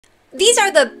These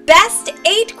are the best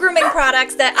 8 grooming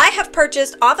products that I have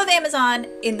purchased off of Amazon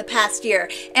in the past year.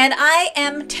 And I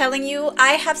am telling you,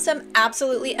 I have some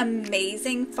absolutely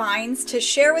amazing finds to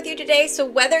share with you today. So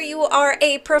whether you are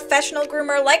a professional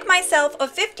groomer like myself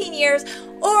of 15 years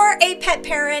or a pet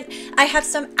parent, I have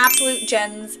some absolute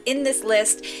gems in this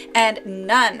list and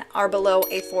none are below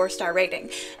a 4-star rating.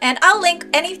 And I'll link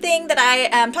anything that I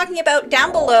am talking about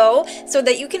down below so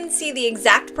that you can see the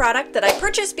exact product that I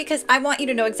purchased, because I want you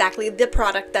to know exactly the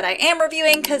product that I am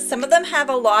reviewing, because some of them have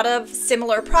a lot of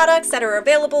similar products that are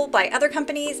available by other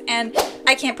companies and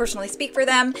I can't personally speak for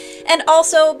them. And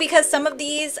also because some of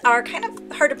these are kind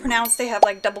of hard to pronounce. They have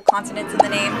like double consonants in the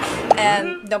name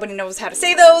and nobody knows how to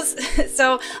say those.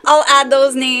 So I'll add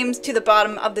those names to the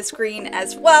bottom of the screen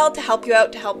as well to help you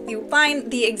out, to help you find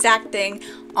the exact thing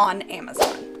on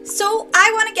Amazon. So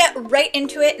I want to get right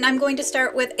into it, and I'm going to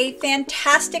start with a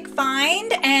fantastic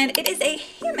find, and it is a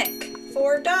hammock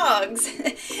for dogs.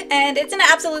 And it's an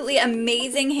absolutely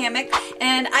amazing hammock,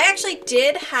 and I actually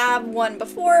did have one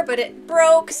before, but it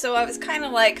broke, so I was kind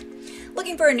of like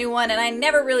looking for a new one, and I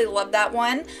never really loved that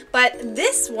one. But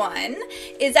this one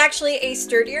is actually a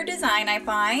sturdier design, I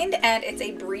find, and it's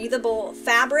a breathable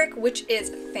fabric, which is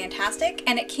fantastic.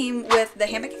 And it came with the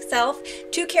hammock itself,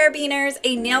 2 carabiners,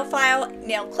 a nail file,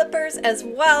 nail clippers as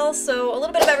well, so a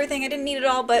little bit of everything. I didn't need it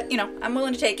all, but you know, I'm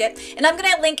willing to take it. And I'm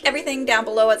gonna link everything down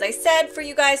below, as I said, for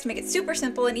you guys to make it super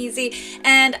simple and easy.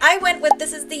 And I went with,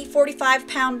 this is the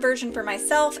 45-pound version for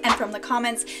myself, and from the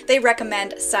comments they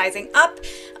recommend sizing up.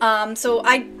 So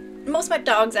most of my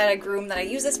dogs that I groom that I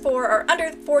use this for are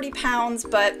under 40 pounds,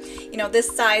 but you know, this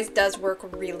size does work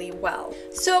really well.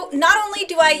 So not only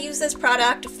do I use this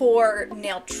product for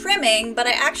nail trimming, but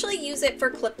I actually use it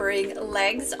for clipping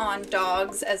legs on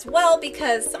dogs as well,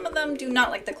 because some of them do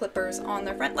not like the clippers on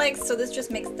their front legs. So this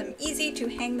just makes them easy to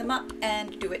hang them up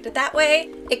and do it that way.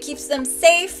 It keeps them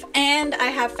safe, and I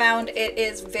have found it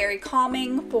is very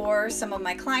calming for some of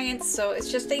my clients. So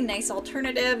it's just a nice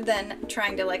alternative than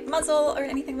trying to like muzzle or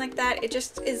anything like that. It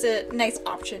just is a nice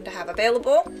option to have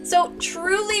available. So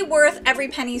truly worth every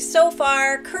penny so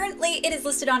far. Currently it is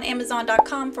listed on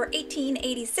Amazon.com for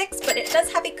 $18.86, but it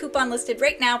does have a coupon listed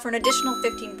right now for an additional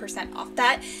 15% off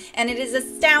that. And it is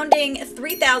astounding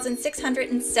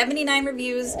 3,679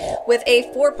 reviews with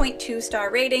a 4.2-star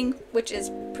rating, which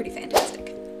is pretty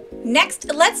fantastic.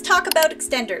 Next, let's talk about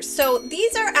extenders. So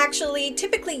these are actually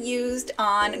typically used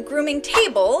on grooming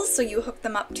tables. So you hook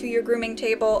them up to your grooming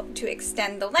table to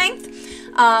extend the length,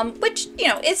 which, you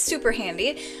know, is super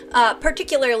handy,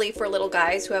 particularly for little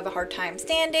guys who have a hard time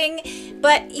standing.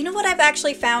 But you know what I've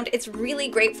actually found it's really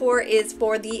great for is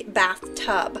for the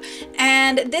bathtub.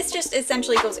 And this just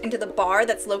essentially goes into the bar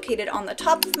that's located on the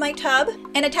top of my tub.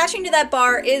 And attaching to that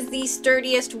bar is the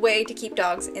sturdiest way to keep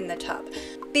dogs in the tub,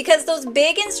 because those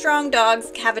big and strong dogs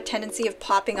have a tendency of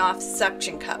popping off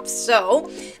suction cups.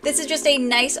 So this is just a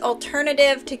nice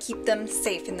alternative to keep them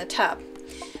safe in the tub.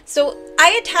 So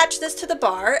I attach this to the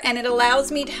bar, and it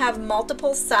allows me to have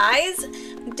multiple size,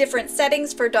 different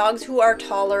settings for dogs who are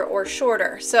taller or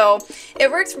shorter. So it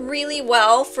works really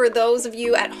well for those of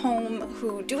you at home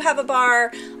who do have a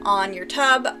bar on your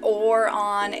tub or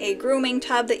on a grooming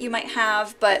tub that you might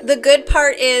have. But the good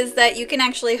part is that you can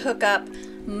actually hook up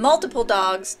multiple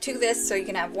dogs to this, so you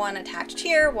can have one attached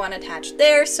here, one attached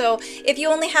there. So if you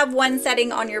only have one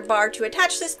setting on your bar to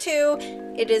attach this to,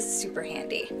 it is super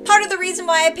handy. Part of the reason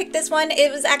why I picked this one,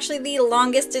 it was actually the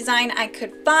longest design I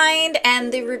could find,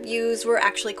 and the reviews were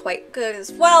actually quite good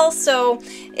as well. So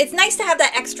it's nice to have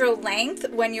that extra length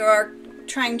when you're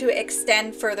trying to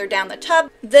extend further down the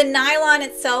tub. The nylon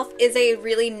itself is a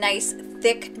really nice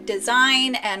thick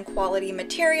design and quality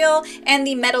material, and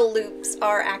the metal loops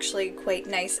are actually quite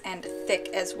nice and thick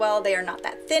as well. They are not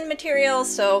that thin material,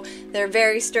 so they're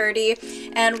very sturdy.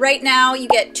 And right now you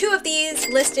get 2 of these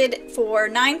listed for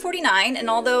 $9.49, and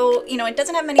although, you know, it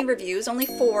doesn't have many reviews, only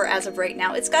 4 as of right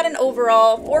now, it's got an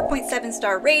overall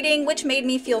 4.7-star rating, which made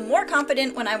me feel more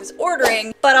confident when I was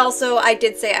ordering. But also I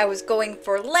did say I was going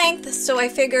for length, so I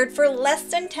figured for less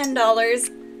than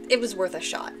 $10 it was worth a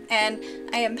shot. And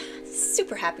I am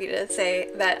super happy to say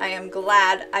that I am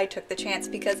glad I took the chance,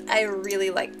 because I really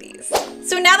like these.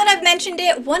 So now that I've mentioned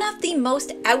it, one of the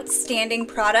most outstanding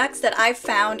products that I've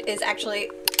found is actually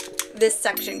this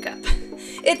suction cup.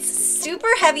 It's super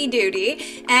heavy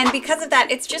duty, and because of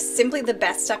that, it's just simply the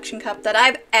best suction cup that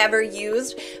I've ever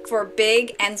used for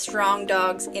big and strong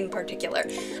dogs in particular.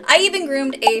 I even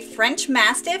groomed a French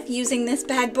Mastiff using this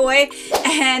bad boy,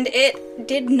 and it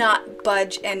did not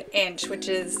budge an inch, which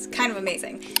is kind of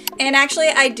amazing. And actually,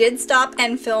 I did stop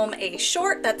and film a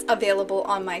short that's available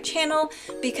on my channel,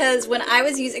 because when I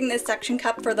was using this suction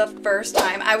cup for the first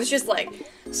time, I was just like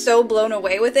so blown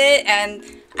away with it, and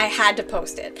I had to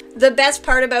post it. The best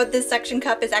part about this suction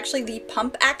cup is actually the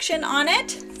pump action on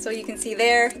it. So you can see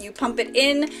there, you pump it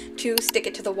in to stick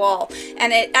it to the wall.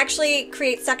 And it actually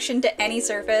creates suction to any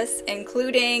surface,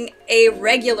 including a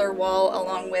regular wall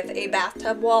along with a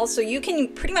bathtub wall. So you can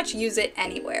pretty much use it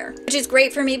anywhere, which is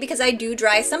great for me because I do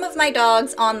dry some of my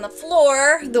dogs on the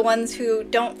floor, the ones who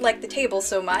don't like the table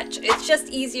so much. It's just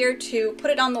easier to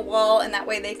put it on the wall, and that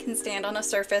way they can stand on a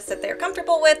surface that they're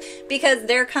comfortable with, because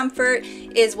their comfort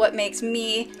is what makes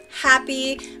me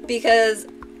happy, because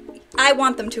I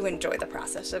want them to enjoy the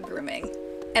process of grooming,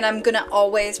 and I'm gonna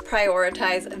always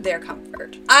prioritize their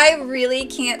comfort. I really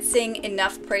can't sing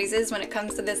enough praises when it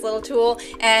comes to this little tool,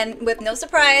 and with no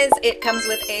surprise, it comes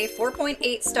with a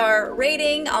 4.8 star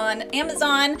rating on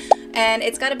Amazon, and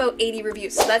it's got about 80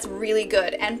 reviews, so that's really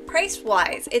good. And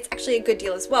price-wise, it's actually a good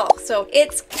deal as well. So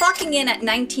it's clocking in at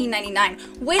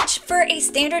 $19.99, which for a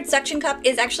standard suction cup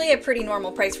is actually a pretty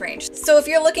normal price range. So if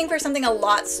you're looking for something a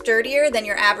lot sturdier than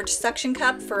your average suction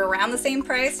cup for around the same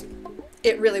price,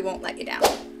 it really won't let you down.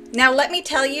 Now let me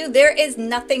tell you, there is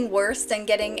nothing worse than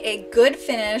getting a good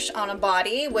finish on a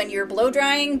body when you're blow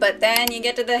drying, but then you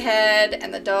get to the head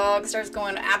and the dog starts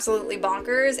going absolutely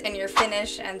bonkers and your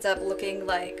finish ends up looking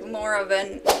like more of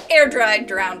an air-dried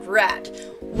drowned rat.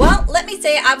 Well, let me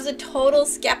say I was a total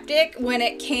skeptic when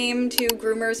it came to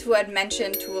groomers who had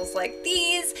mentioned tools like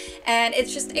these, and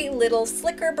it's just a little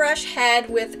slicker brush head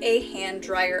with a hand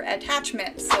dryer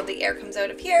attachment. So the air comes out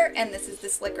of here, and this is the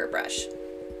slicker brush.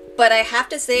 But I have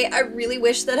to say, I really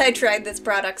wish that I tried this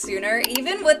product sooner.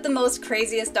 Even with the most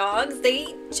craziest dogs,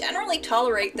 they generally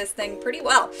tolerate this thing pretty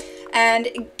well. And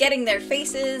getting their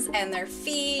faces and their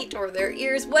feet or their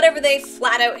ears, whatever they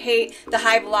flat out hate the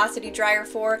high velocity dryer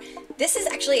for, this is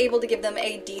actually able to give them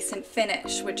a decent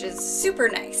finish, which is super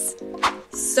nice.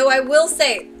 So I will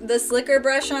say, the slicker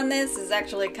brush on this is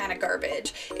actually kind of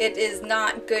garbage. It is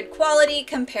not good quality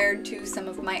compared to some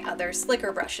of my other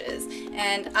slicker brushes,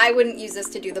 and I wouldn't use this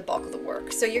to do the bulk of the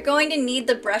work. So you're going to need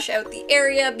to brush out the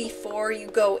area before you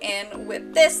go in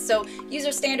with this. So use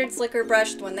your standard slicker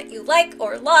brush, the one that you like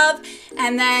or love,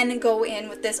 and then go in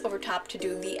with this over top to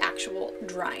do the actual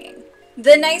drying.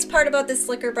 The nice part about this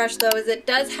slicker brush though is it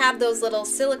does have those little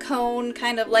silicone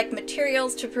kind of like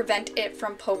materials to prevent it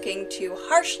from poking too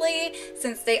harshly,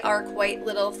 since they are quite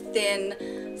little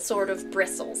thin sort of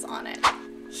bristles on it.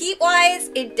 Heat-wise,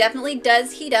 it definitely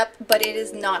does heat up, but it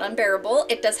is not unbearable.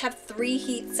 It does have 3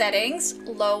 heat settings,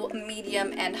 low,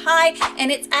 medium, and high, and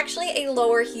it's actually a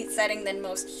lower heat setting than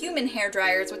most human hair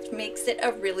dryers, which makes it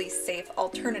a really safe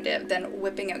alternative than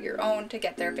whipping out your own to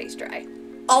get their face dry.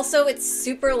 Also, it's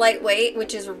super lightweight,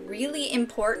 which is really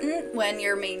important when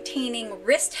you're maintaining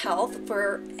wrist health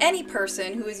for any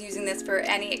person who is using this for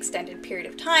any extended period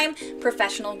of time.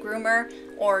 Professional groomer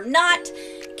or not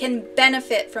can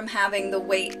benefit from having the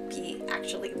weight be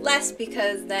actually less,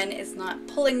 because then it's not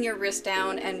pulling your wrist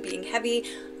down and being heavy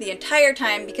the entire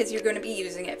time, because you're going to be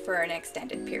using it for an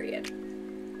extended period.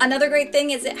 Another great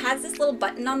thing is it has this little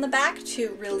button on the back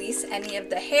to release any of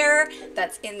the hair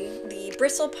that's in the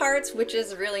bristle parts, which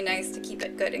is really nice to keep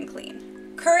it good and clean.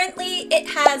 Currently, it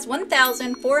has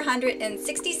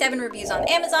 1,467 reviews on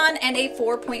Amazon and a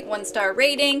 4.1 star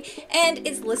rating, and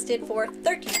is listed for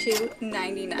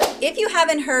 $32.99. If you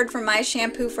haven't heard from my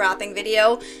shampoo frothing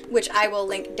video, which I will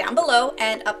link down below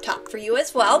and up top for you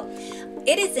as well,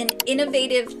 it is an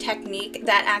innovative technique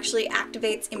that actually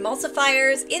activates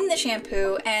emulsifiers in the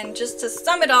shampoo, and just to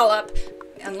sum it all up,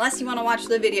 unless you want to watch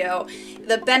the video,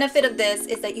 the benefit of this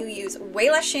is that you use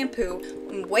way less shampoo,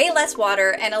 way less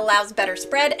water, and allows better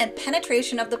spread and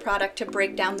penetration of the product to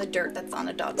break down the dirt that's on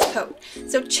a dog's coat.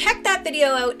 So check that video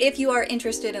out if you are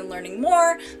interested in learning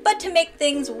more, but to make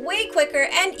things way quicker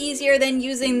and easier than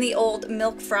using the old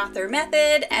milk frother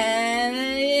method,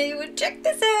 and check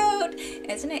this out.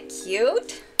 Isn't it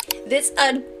cute? This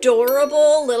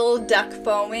adorable little duck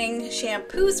foaming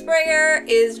shampoo sprayer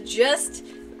is just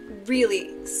really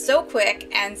so quick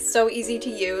and so easy to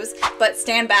use, but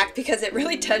stand back because it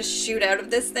really does shoot out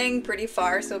of this thing pretty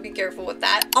far, so be careful with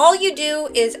that. All you do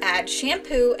is add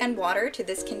shampoo and water to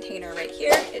this container right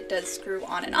here. It does screw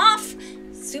on and off,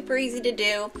 super easy to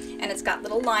do, and it's got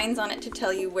little lines on it to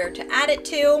tell you where to add it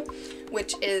to,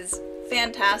 which is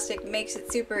fantastic, makes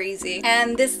it super easy,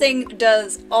 and this thing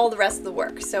does all the rest of the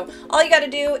work. So all you gotta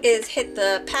do is hit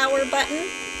the power button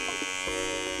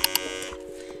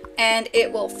and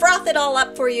it will froth it all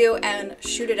up for you and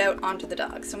shoot it out onto the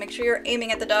dog. So make sure you're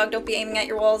aiming at the dog, don't be aiming at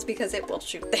your walls because it will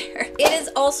shoot there. It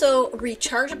is also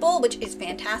rechargeable, which is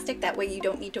fantastic. That way you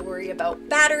don't need to worry about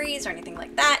batteries or anything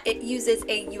like that. It uses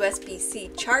a USB-C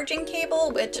charging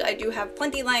cable, which I do have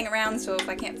plenty lying around, so if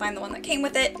I can't find the one that came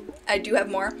with it, I do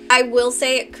have more. I will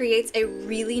say it creates a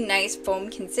really nice foam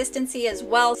consistency as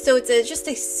well, so it's just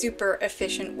a super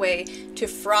efficient way to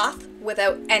froth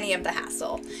without any of the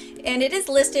hassle. And it is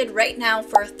listed right now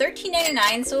for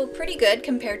 $13.99, so pretty good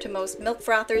compared to most milk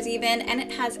frothers even, and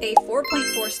it has a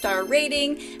 4.4 star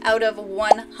rating out of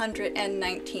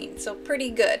 119, so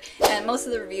pretty good. And most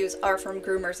of the reviews are from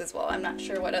groomers as well. I'm not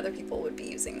sure what other people would be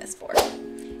using this for.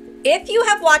 If you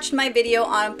have watched my video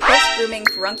on post-grooming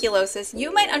furunculosis,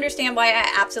 you might understand why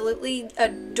I absolutely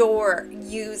adore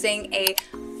using a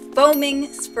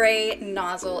foaming spray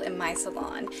nozzle in my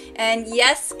salon. And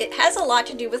yes, it has a lot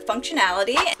to do with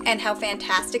functionality and how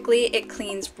fantastically it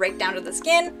cleans right down to the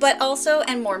skin, but also,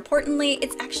 and more importantly,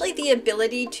 it's actually the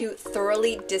ability to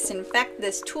thoroughly disinfect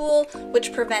this tool,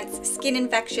 which prevents skin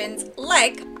infections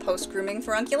like post-grooming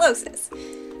furunculosis.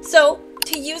 So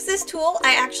to use this tool,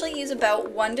 I actually use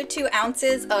about 1 to 2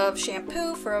 ounces of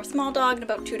shampoo for a small dog and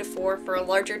about 2 to 4 for a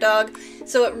larger dog.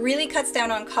 So it really cuts down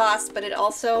on cost, but it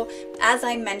also, as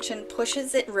I mentioned,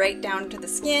 pushes it right down to the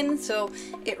skin, so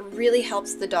it really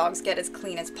helps the dogs get as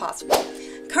clean as possible.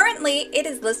 Currently, it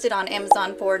is listed on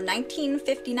Amazon for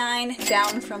 $19.59,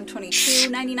 down from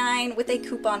 $22.99, with a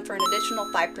coupon for an additional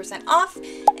 5% off,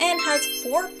 and has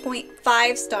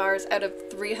 4.5 stars out of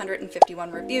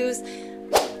 351 reviews.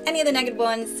 Any of the negative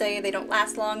ones say they don't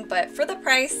last long, but for the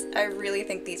price, I really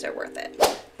think these are worth it.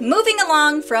 Moving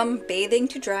along from bathing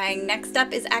to drying, next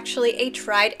up is actually a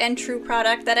tried and true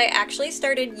product that I actually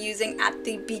started using at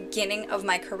the beginning of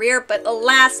my career, but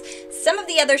alas, some of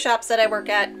the other shops that I work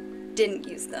at didn't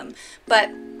use them.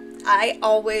 But I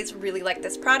always really like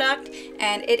this product,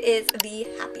 and it is the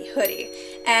Happy Hoodie.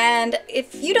 And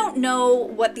if you don't know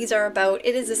what these are about,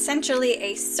 it is essentially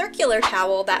a circular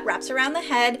towel that wraps around the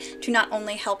head to not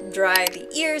only help dry the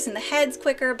ears and the heads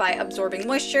quicker by absorbing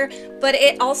moisture, but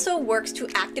it also works to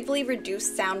actively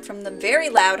reduce sound from the very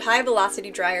loud high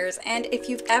velocity dryers, and if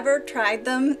you've ever tried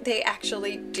them, they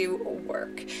actually do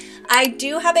work. I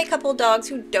do have a couple dogs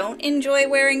who don't enjoy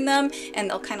wearing them, and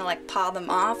they'll kind of like paw them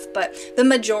off, but the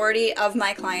majority of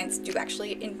my clients do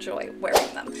actually enjoy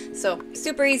wearing them. So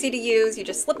super easy to use, you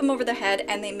just slip them over their head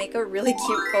and they make a really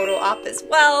cute photo op as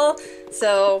well.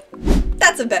 So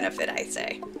that's a benefit, I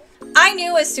say. I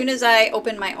knew as soon as I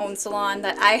opened my own salon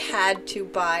that I had to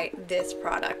buy this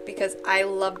product because I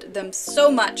loved them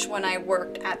so much when I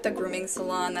worked at the grooming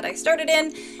salon that I started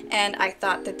in, and I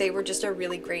thought that they were just a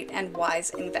really great and wise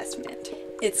investment.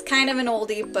 It's kind of an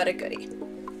oldie but a goodie.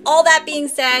 All that being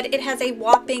said, it has a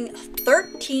whopping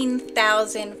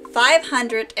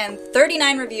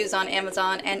 13,539 reviews on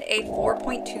Amazon and a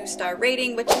 4.2 star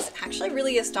rating, which is actually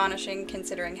really astonishing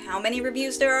considering how many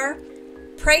reviews there are.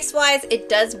 Price-wise, it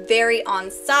does vary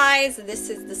on size. This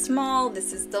is the small,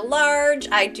 this is the large.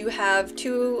 I do have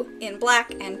 2 in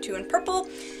black and 2 in purple,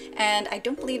 and I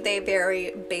don't believe they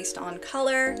vary based on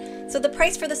color. So the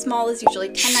price for the small is usually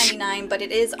 $10.99, but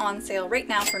it is on sale right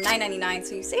now for $9.99,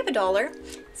 so you save $1.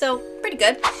 So pretty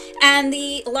good. And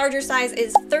the larger size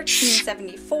is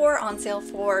 $13.74, on sale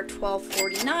for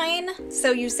 $12.49,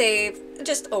 so you save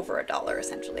just over $1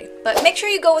 essentially. But make sure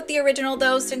you go with the original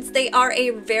though, since they are a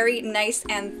very nice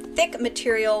and thick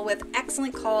material with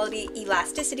excellent quality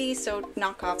elasticity, so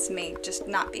knockoffs may just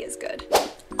not be as good.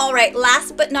 Alright,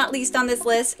 last but not least on this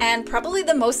list, and probably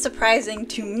the most surprising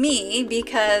to me,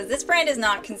 because this brand is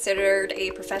not considered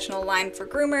a professional line for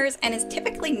groomers and is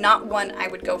typically not one I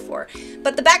would go for.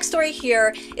 But the backstory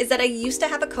here is that I used to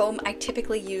have a comb I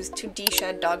typically used to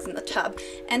de-shed dogs in the tub,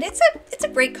 and it's a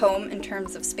great comb in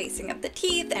terms of spacing of the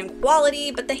teeth and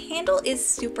quality, but the handle is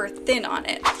super thin on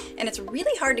it, and it's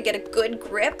really hard to get a good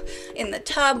grip in the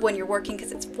tub when you're working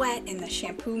because it's wet and the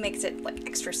shampoo makes it like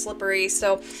extra slippery.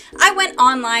 So I went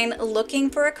online looking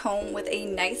for a comb with a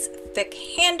nice thick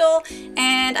handle,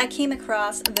 and I came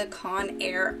across the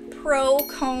ConairPRO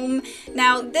Comb.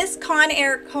 Now this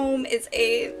Conair comb is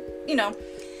a,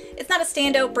 it's not a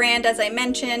standout brand, as I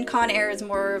mentioned. Conair is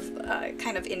more of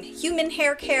kind of in human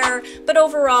hair care, but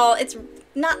overall it's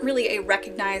not really a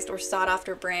recognized or sought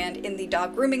after brand in the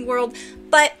dog grooming world,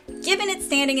 but given its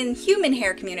standing in the human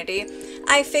hair community,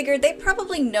 I figured they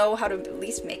probably know how to at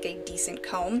least make a decent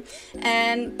comb.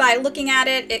 And by looking at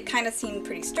it, it kind of seemed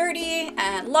pretty sturdy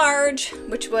and large,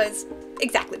 which was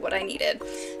exactly what I needed.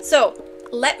 So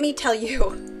let me tell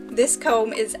you, this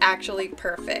comb is actually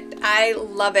perfect. I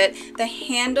love it. The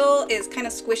handle is kind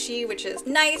of squishy, which is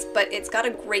nice, but it's got a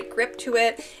great grip to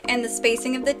it, and the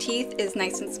spacing of the teeth is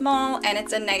nice and small, and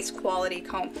it's a nice quality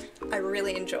comb. I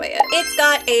really enjoy it. It's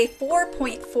got a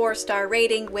 4.4 star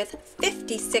rating with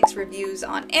 56 reviews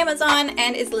on Amazon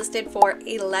and is listed for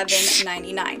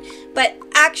 $11.99. But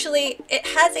actually, it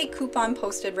has a coupon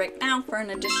posted right now for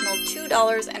an additional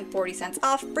 $2.40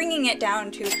 off, bringing it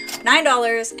down to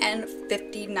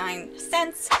 $9.59.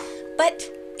 But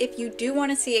if you do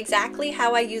want to see exactly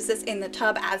how I use this in the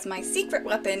tub as my secret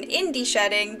weapon in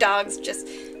de-shedding dogs, just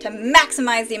to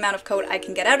maximize the amount of coat I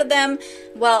can get out of them,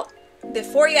 well,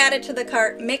 before you add it to the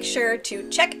cart, make sure to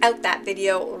check out that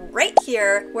video right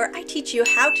here where I teach you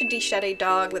how to de-shed a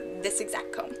dog with this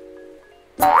exact comb.